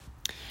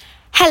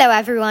Hello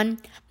everyone,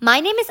 my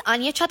name is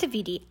Anya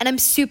Chaturvedi and I'm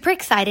super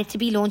excited to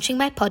be launching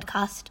my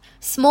podcast,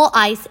 Small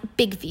Eyes,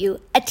 Big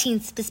View, A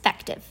Teen's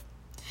Perspective.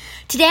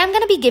 Today I'm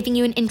going to be giving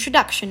you an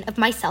introduction of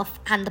myself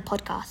and the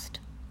podcast.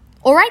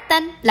 Alright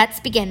then, let's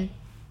begin.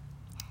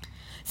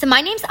 So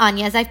my name's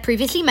Anya, as I've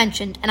previously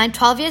mentioned, and I'm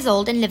 12 years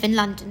old and live in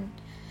London.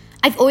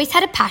 I've always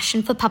had a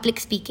passion for public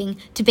speaking,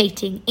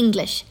 debating,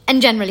 English,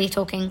 and generally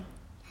talking.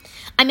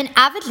 I'm an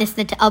avid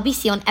listener to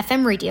LBC on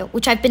FM radio,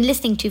 which I've been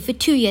listening to for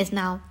 2 years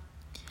now.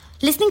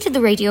 Listening to the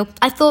radio,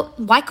 I thought,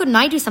 why couldn't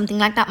I do something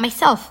like that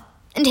myself?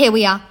 And here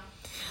we are.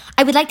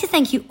 I would like to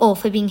thank you all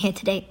for being here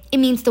today. It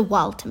means the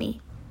world to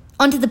me.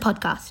 On to the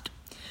podcast.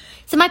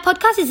 So my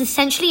podcast is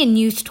essentially a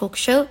news talk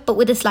show, but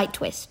with a slight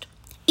twist.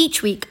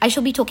 Each week, I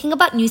shall be talking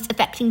about news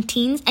affecting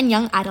teens and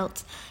young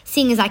adults,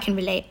 seeing as I can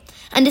relate,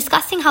 and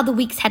discussing how the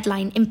week's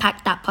headline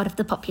impact that part of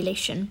the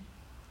population.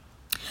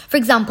 For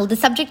example, the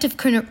subject of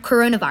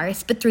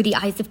coronavirus, but through the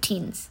eyes of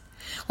teens.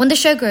 When the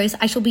show grows,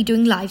 I shall be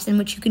doing lives in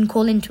which you can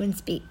call into and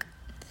speak.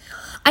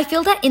 I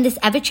feel that in this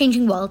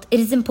ever-changing world, it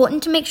is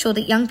important to make sure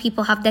that young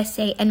people have their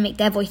say and make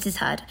their voices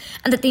heard,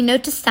 and that they know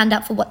to stand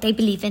up for what they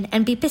believe in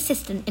and be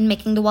persistent in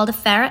making the world a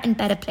fairer and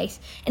better place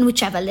in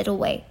whichever little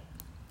way.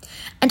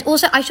 And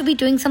also, I shall be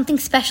doing something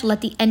special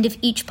at the end of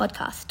each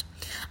podcast.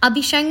 I'll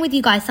be sharing with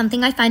you guys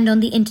something I find on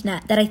the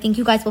internet that I think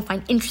you guys will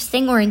find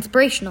interesting or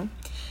inspirational.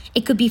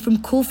 It could be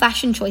from cool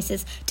fashion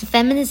choices to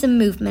feminism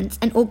movements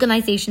and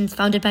organizations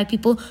founded by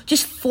people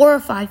just 4 or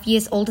 5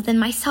 years older than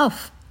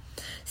myself.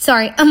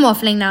 Sorry, I'm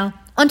waffling now.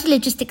 On to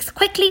logistics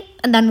quickly,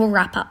 and then we'll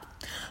wrap up.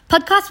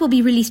 Podcasts will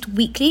be released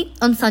weekly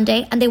on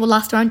Sunday, and they will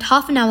last around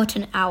half an hour to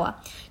an hour,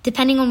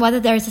 depending on whether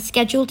there is a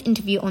scheduled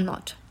interview or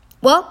not.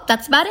 Well,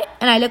 that's about it,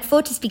 and I look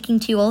forward to speaking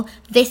to you all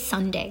this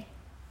Sunday.